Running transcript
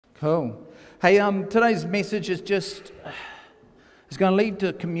Cool. Hey, today's message is it's going to lead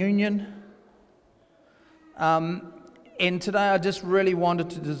to communion. And today I just really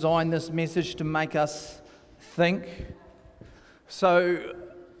wanted to design this message to make us think. So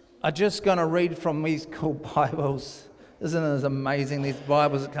I'm just going to read from these cool Bibles. Isn't it amazing, these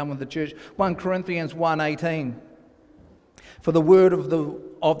Bibles that come with the church? 1 Corinthians 1:18. For the word of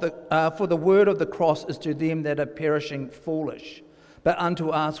the cross is to them that are perishing foolish, but unto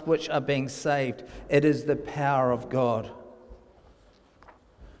us which are being saved, it is the power of God.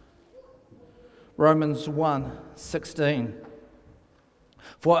 Romans 1:16.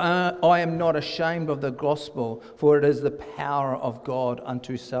 For I am not ashamed of the gospel, for it is the power of God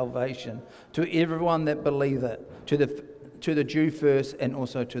unto salvation, to everyone that believeth, to the Jew first, and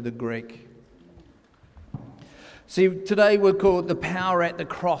also to the Greek. See, today we're called the power at the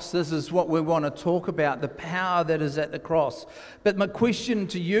cross. This is what we want to talk about, the power that is at the cross. But my question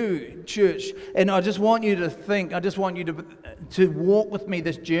to you, church, and I just want you to think, I just want you to walk with me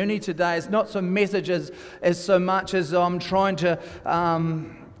this journey today. It's not some message as so much as I'm trying to,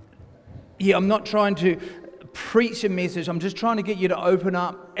 I'm not trying to preach a message. I'm just trying to get you to open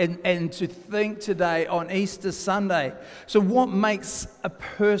up and to think today on Easter Sunday. So what makes a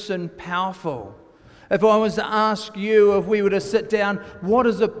person powerful? If I was to ask you, if we were to sit down, what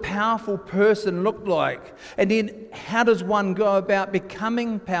does a powerful person look like? And then how does one go about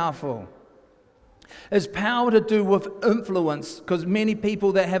becoming powerful? Is power to do with influence? Because many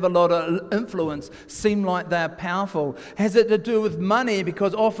people that have a lot of influence seem like they're powerful. Has it to do with money?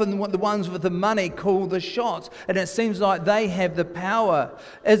 Because often the ones with the money call the shots, and it seems like they have the power.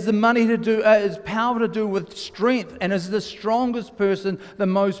 Is power to do with strength? And is the strongest person the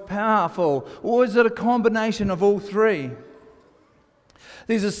most powerful? Or is it a combination of all three?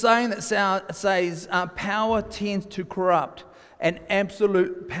 There's a saying that says power tends to corrupt, and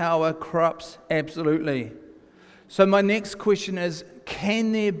absolute power corrupts absolutely. So my next question is,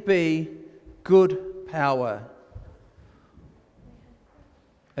 can there be good power?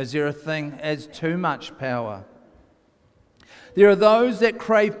 Is there a thing as too much power? There are those that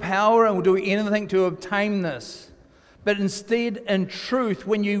crave power and will do anything to obtain this. But instead, in truth,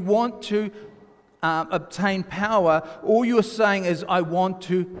 when you want to obtain power, all you're saying is, I want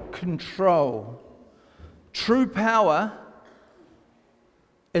to control. True power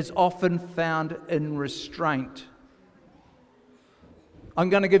is often found in restraint. I'm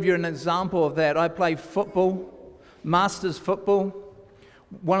going to give you an example of that. I play football, masters football.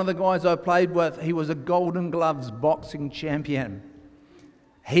 One of the guys I played with, he was a Golden Gloves boxing champion.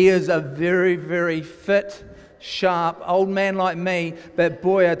 He is a very, very fit, sharp old man like me, but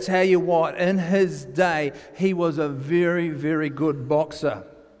boy, I tell you what, in his day, he was a very, very good boxer.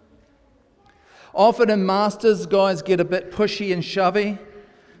 Often in masters, guys get a bit pushy and shovey.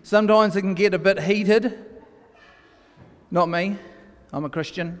 Sometimes it can get a bit heated. Not me, I'm a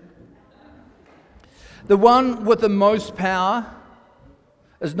Christian. The one with the most power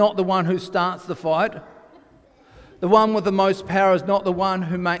is not the one who starts the fight. The one with the most power is not the one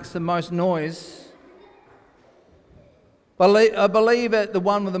who makes the most noise. I believe that the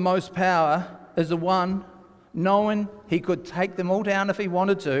one with the most power is the one, knowing he could take them all down if he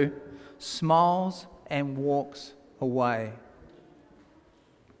wanted to, smiles and walks away.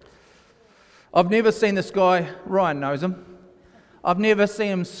 I've never seen this guy, Ryan knows him, I've never seen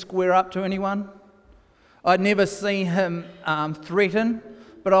him square up to anyone. I've never seen him threaten,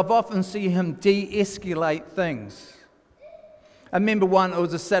 but I've often seen him de-escalate things. I remember it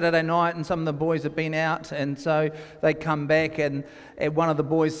was a Saturday night and some of the boys had been out, and so they come back and one of the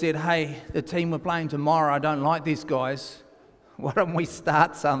boys said, hey, the team we're playing tomorrow, I don't like these guys. Why don't we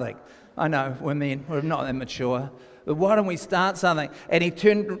start something? I know, we're not that mature. But why don't we start something? And he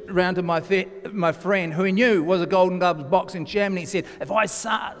turned around to my friend, who he knew was a Golden Gloves boxing champion. He said, if I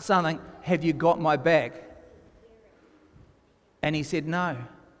start something, have you got my back? And he said, no.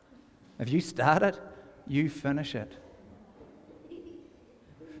 If you start it, you finish it.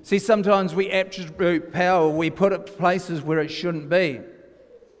 See, sometimes we attribute power, we put it places where it shouldn't be.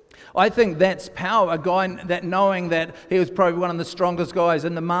 I think that's power. A guy that knowing that he was probably one of the strongest guys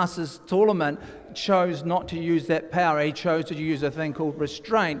in the Masters tournament chose not to use that power. He chose to use a thing called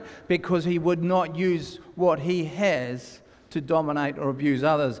restraint because he would not use what he has to dominate or abuse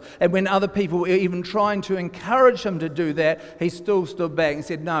others. And when other people were even trying to encourage him to do that, he still stood back and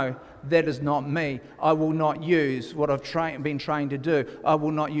said, no, that is not me. I will not use what I've been trained to do. I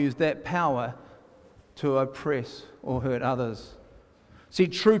will not use that power to oppress or hurt others. See,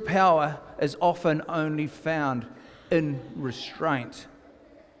 true power is often only found in restraint.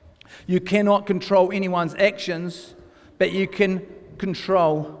 You cannot control anyone's actions, but you can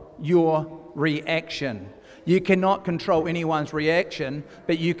control your reaction. You cannot control anyone's reaction,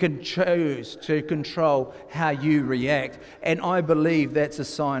 but you can choose to control how you react. And I believe that's a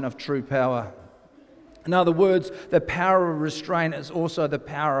sign of true power. In other words, the power of restraint is also the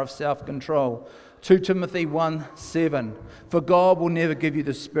power of self-control. 2 Timothy 1:7, for God will never give you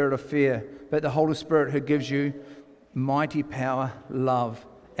the spirit of fear, but the Holy Spirit who gives you mighty power, love,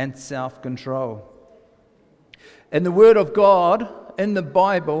 and self-control. In the Word of God, in the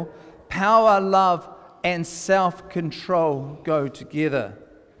Bible, power, love, and self-control go together.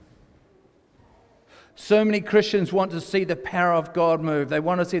 So many Christians want to see the power of God move. They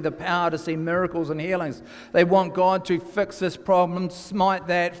want to see the power to see miracles and healings. They want God to fix this problem, smite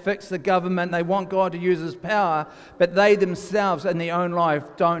that, fix the government. They want God to use His power, but they themselves in their own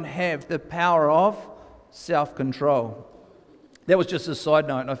life don't have the power of self-control. That was just a side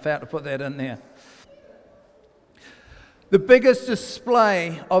note, and I felt to put that in there. The biggest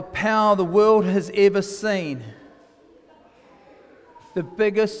display of power the world has ever seen, the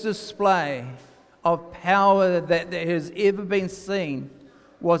biggest display of power that there has ever been seen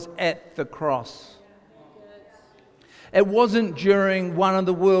was at the cross. It wasn't during one of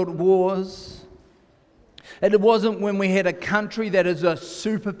the world wars. It wasn't when we had a country that is a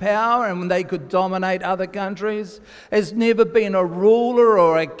superpower and when they could dominate other countries. There's never been a ruler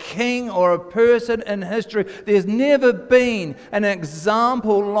or a king or a person in history. There's never been an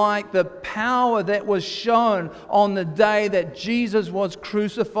example like the power that was shown on the day that Jesus was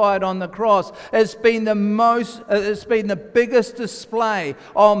crucified on the cross. It's been the biggest display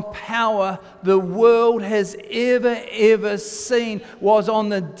on power the world has ever seen was on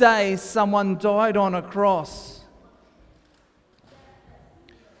the day someone died on a cross.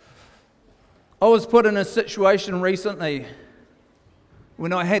 I was put in a situation recently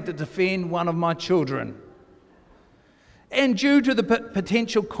when I had to defend one of my children. And due to the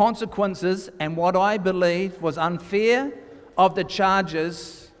potential consequences and what I believed was unfair of the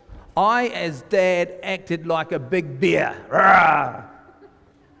charges, I, as dad, acted like a big bear. Rawr!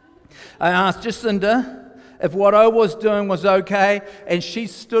 I asked Jacinda if what I was doing was okay, and she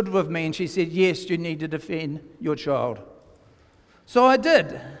stood with me and she said, yes, you need to defend your child. So I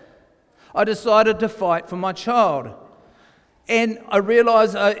did. I decided to fight for my child. And I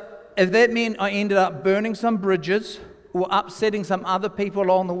realized if that meant I ended up burning some bridges or upsetting some other people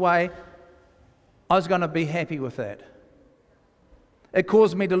along the way, I was going to be happy with that. It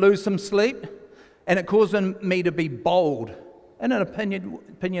caused me to lose some sleep, and it caused me to be bold in an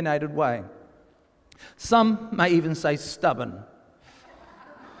opinionated way. Some may even say stubborn.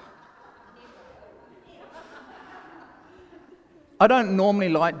 I don't normally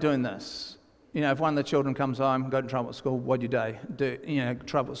like doing this. You know, if one of the children comes home, got in trouble at school, what did you do?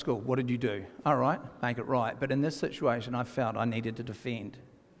 Trouble at school, what did you do? All right, make it right. But in this situation, I felt I needed to defend.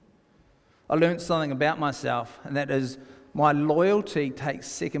 I learned something about myself, and that is my loyalty takes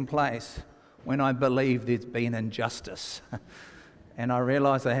second place when I believe there's been injustice. And I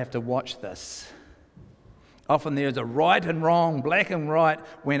realize I have to watch this. Often there's a right and wrong, black and white,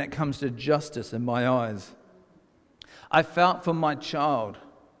 when it comes to justice in my eyes. I felt for my child,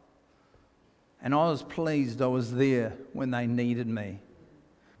 and I was pleased I was there when they needed me,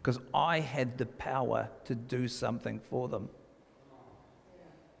 because I had the power to do something for them.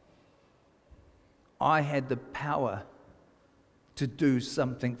 I had the power to do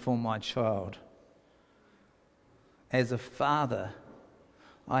something for my child. As a father,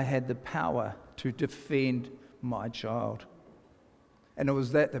 I had the power to defend my child. And it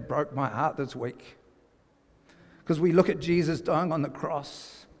was that broke my heart this week. Because we look at Jesus dying on the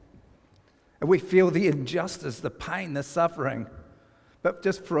cross, and we feel the injustice, the pain, the suffering. But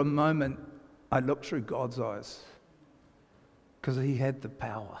just for a moment, I looked through God's eyes, because He had the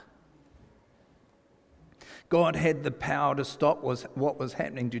power. God had the power to stop what was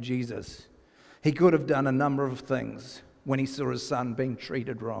happening to Jesus. He could have done a number of things when He saw His Son being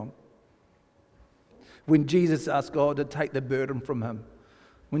treated wrong. When Jesus asked God to take the burden from Him.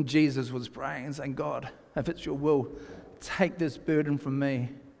 When Jesus was praying and saying, God, if it's your will, take this burden from me.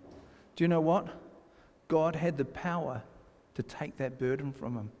 Do you know what? God had the power to take that burden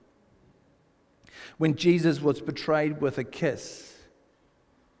from Him. When Jesus was betrayed with a kiss,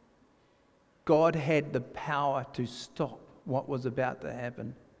 God had the power to stop what was about to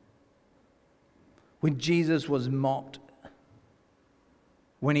happen. When Jesus was mocked,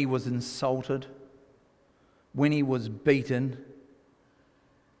 when He was insulted, when He was beaten,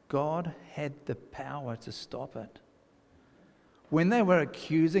 God had the power to stop it. When they were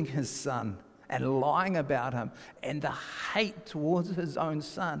accusing His Son and lying about Him and the hate towards His own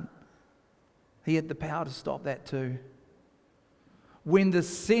Son, He had the power to stop that too. when the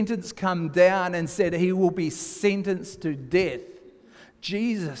sentence come down and said he will be sentenced to death,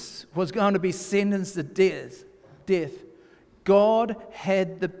 Jesus was going to be sentenced to death. God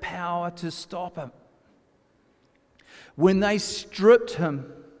had the power to stop him. When they stripped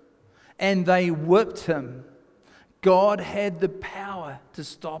him and they whipped him, God had the power to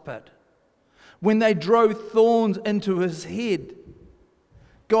stop it. When they drove thorns into his head,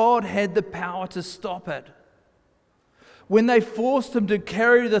 God had the power to stop it. When they forced him to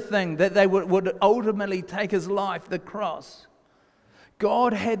carry the thing that they would ultimately take his life, the cross,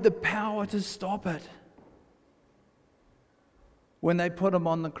 God had the power to stop it. When they put him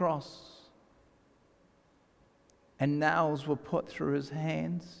on the cross and nails were put through his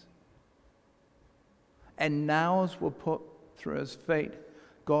hands and nails were put through his feet,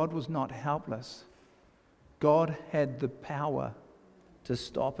 God was not helpless. God had the power to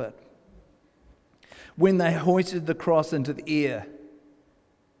stop it. When they hoisted the cross into the air,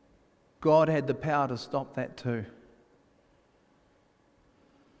 God had the power to stop that too.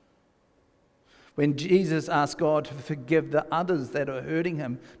 When Jesus asked God to forgive the others that are hurting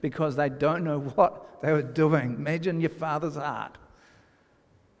him because they don't know what they were doing. Imagine your father's heart.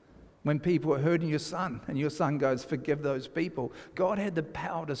 When people are hurting your son and your son goes, forgive those people. God had the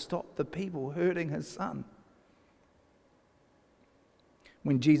power to stop the people hurting his son.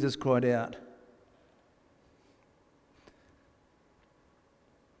 When Jesus cried out,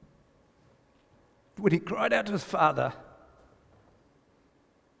 when he cried out to his Father,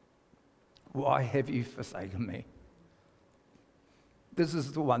 why have you forsaken me? This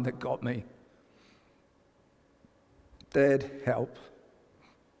is the one that got me. Dad, help.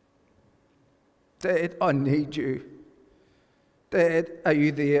 Dad, I need you. Dad, are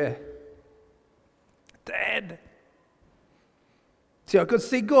you there? Dad. See, I could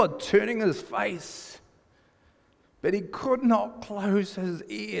see God turning his face, but he could not close his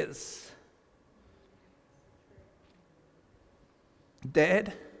ears.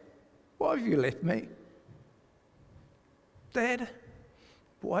 Dad, why have you left me? Dad,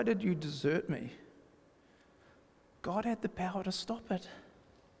 why did you desert me? God had the power to stop it.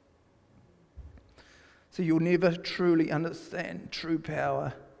 So you'll never truly understand true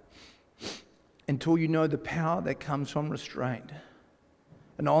power until you know the power that comes from restraint.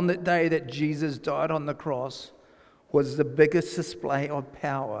 And on that day that Jesus died on the cross was the biggest display of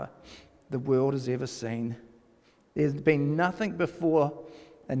power the world has ever seen. There's been nothing before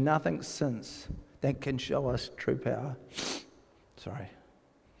and nothing since that can show us true power.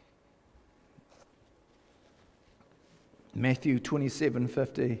 Matthew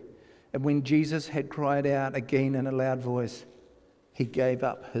 27:50. And when Jesus had cried out again in a loud voice, he gave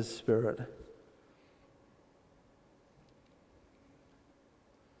up his spirit.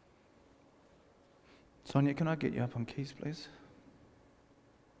 Sonia, can I get you up on keys, please?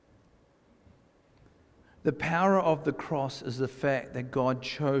 The power of the cross is the fact that God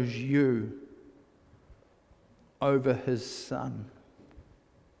chose you over his son.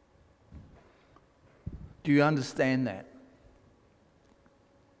 Do you understand that?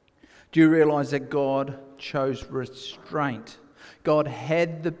 Do you realize that God chose restraint? God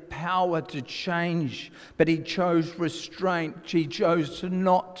had the power to change, but he chose restraint. He chose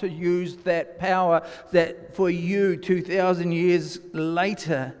not to use that power that for you 2,000 years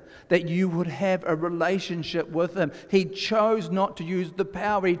later, that you would have a relationship with him. He chose not to use the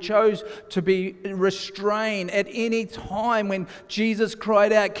power. He chose to be restrained at any time when Jesus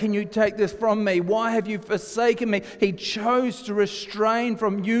cried out, can you take this from me? Why have you forsaken me? He chose to restrain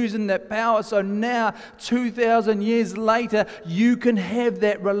from using that power. So now, 2,000 years later, you can have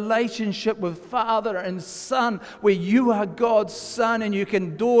that relationship with Father and Son where you are God's son and you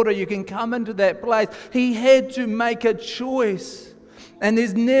can come into that place. He had to make a choice. And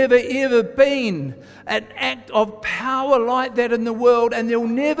there's never ever been an act of power like that in the world, and there'll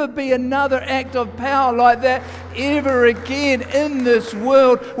never be another act of power like that ever again in this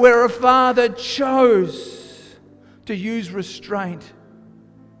world where a father chose to use restraint.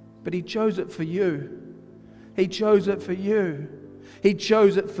 But he chose it for you. He chose it for you. He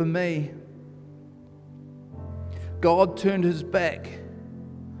chose it for me. God turned his back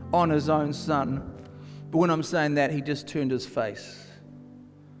on his own son. But when I'm saying that, he just turned his face.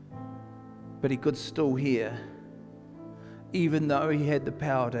 But he could still hear, even though he had the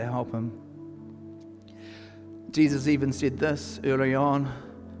power to help him. Jesus even said this early on,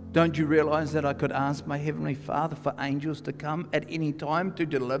 don't you realize that I could ask my heavenly Father for angels to come at any time to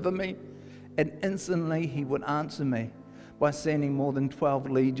deliver me? And instantly he would answer me by sending more than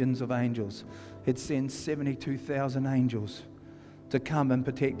 12 legions of angels. He'd send 72,000 angels to come and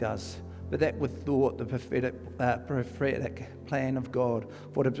protect us. but that would thwart the prophetic plan of God,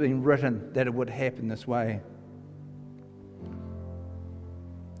 for it had been written that it would happen this way.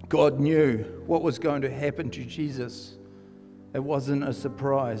 God knew what was going to happen to Jesus. It wasn't a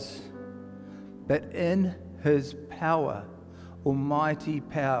surprise. But in his power, almighty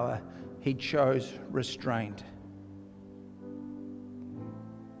power, he chose restraint.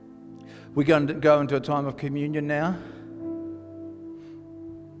 We're going to go into a time of communion now.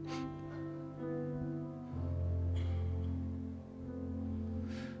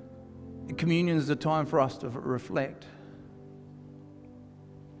 Communion is a time for us to reflect.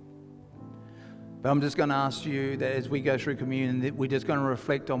 But I'm just going to ask you that as we go through communion, that we're just going to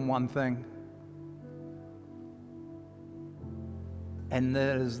reflect on one thing. And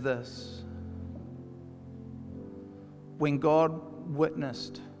that is this. When God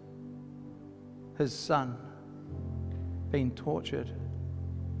witnessed his son being tortured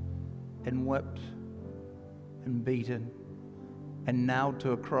and whipped and beaten and nailed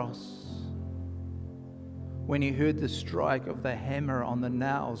to a cross, when he heard the strike of the hammer on the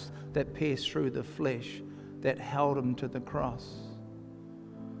nails that pierced through the flesh that held him to the cross,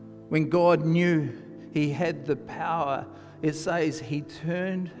 when God knew he had the power, it says he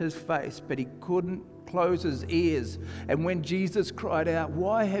turned his face, but he couldn't close his ears. And when Jesus cried out,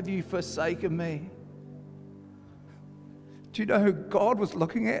 "Why have you forsaken me?" Do you know who God was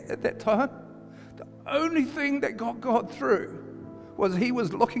looking at that time? The only thing that got God through was he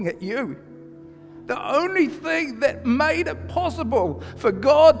was looking at you. The only thing that made it possible for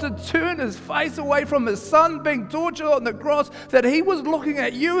God to turn his face away from his son being tortured on the cross, that he was looking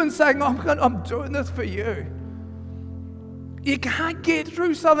at you and saying, I'm doing this for you. You can't get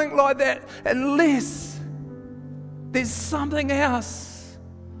through something like that unless there's something else.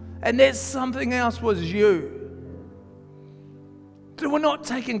 And that something else was you. So we're not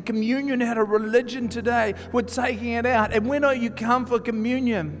taking communion out of religion today. We're taking it out. And when you come for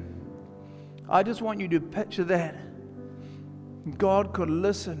communion, I just want you to picture that. God could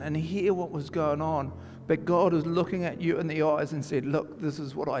listen and hear what was going on, but God is looking at you in the eyes and said, look, this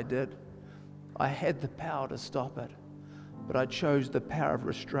is what I did. I had the power to stop it, but I chose the power of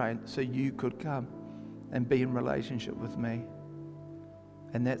restraint so you could come and be in relationship with me.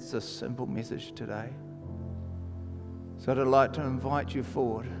 And that's a simple message today. So I'd like to invite you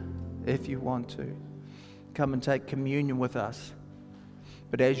forward, if you want to, come and take communion with us.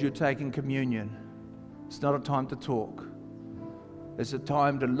 But as you're taking communion, it's not a time to talk. It's a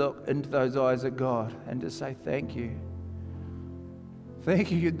time to look into those eyes of God and to say, thank you.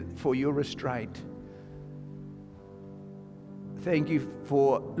 Thank you for your restraint. Thank you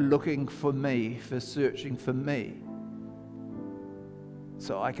for looking for me, for searching for me,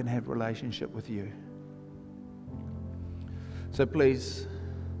 so I can have relationship with you. So please,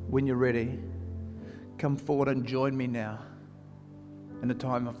 when you're ready, come forward and join me now in a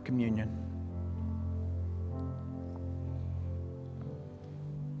time of communion.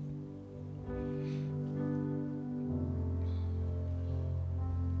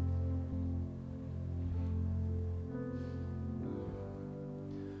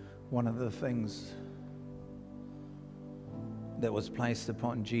 One of the things that was placed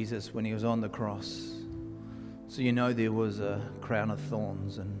upon Jesus when he was on the cross, so you know there was a crown of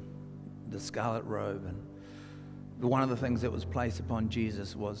thorns and the scarlet robe, and one of the things that was placed upon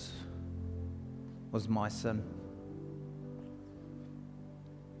Jesus was my sin.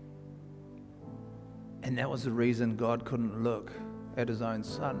 And that was the reason God couldn't look at his own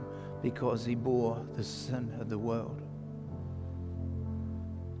son, because he bore the sin of the world.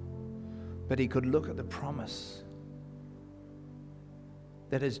 But he could look at the promise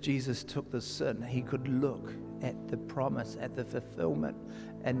that as Jesus took the sin, he could look at the promise, at the fulfillment,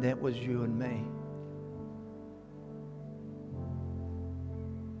 and that was you and me.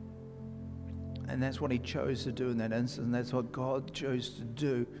 And that's what he chose to do in that instant. And that's what God chose to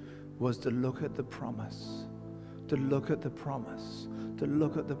do, was to look at the promise, to look at the promise, to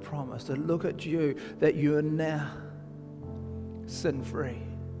look at the promise, to look at you, that you are now sin-free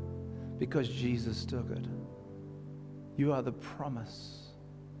because Jesus took it. You are the promise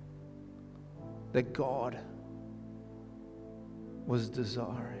that God was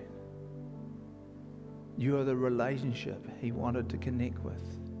desiring. You are the relationship he wanted to connect with.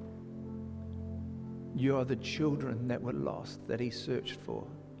 You are the children that were lost, that he searched for.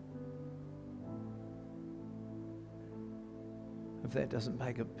 If that doesn't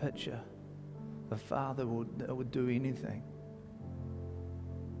paint a picture, the Father would do anything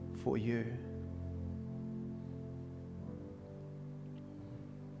for you.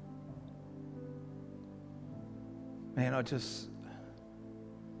 Man,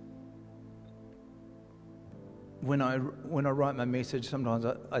 when I write my message, sometimes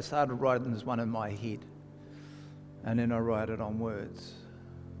I started writing this one in my head, and then I write it on words.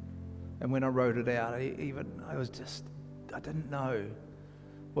 And when I wrote it out, I didn't know,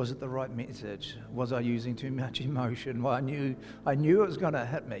 was it the right message? Was I using too much emotion? Well, I knew it was going to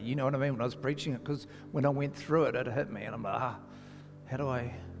hit me. You know what I mean? When I was preaching it, because when I went through it, it hit me, and I'm like, how do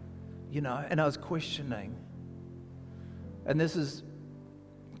I, and I was questioning. And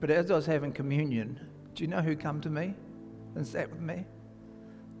but as I was having communion, do you know who come to me and sat with me?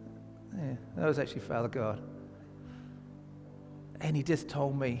 Yeah, that was actually Father God. And he just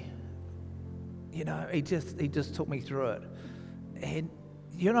told me, he just took me through it. And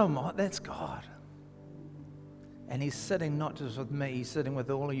you know what? That's God. And he's sitting not just with me, he's sitting with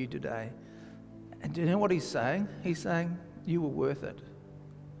all of you today. And do you know what he's saying? He's saying, you were worth it.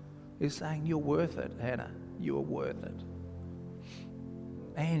 He's saying, you're worth it, Hannah. You are worth it.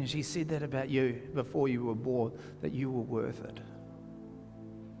 And she said that about you before you were born, that you were worth it.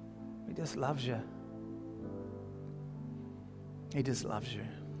 He just loves you. He just loves you.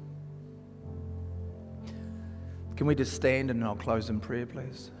 Can we just stand and I'll close in prayer,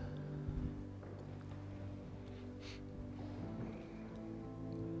 please?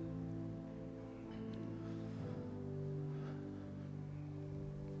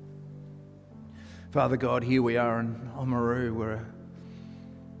 Father God, here we are in Oamaru. We're a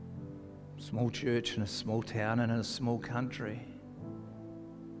small church in a small town and in a small country.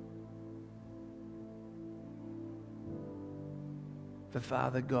 But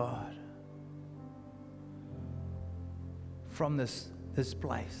Father God, from this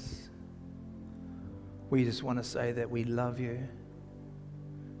place, we just want to say that we love you.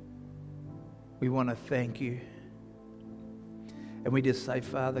 We want to thank you. And we just say,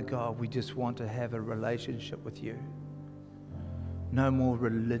 Father God, we just want to have a relationship with you. No more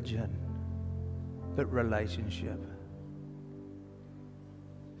religion, but relationship.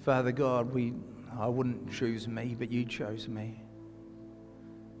 Father God, I wouldn't choose me, but you chose me.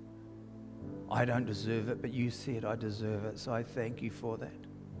 I don't deserve it, but you said I deserve it, so I thank you for that.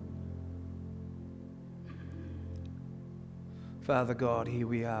 Father God, here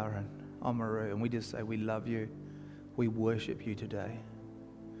we are in Oamaru, and we just say we love you. We worship you today.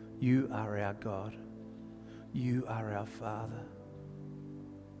 You are our God. You are our Father.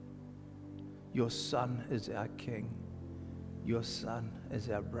 Your Son is our King. Your Son is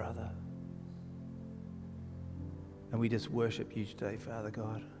our brother. And we just worship you today, Father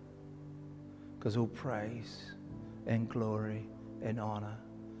God, because all praise and glory and honor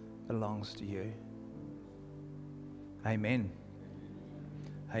belongs to you. Amen.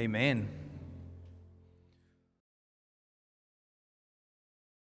 Amen.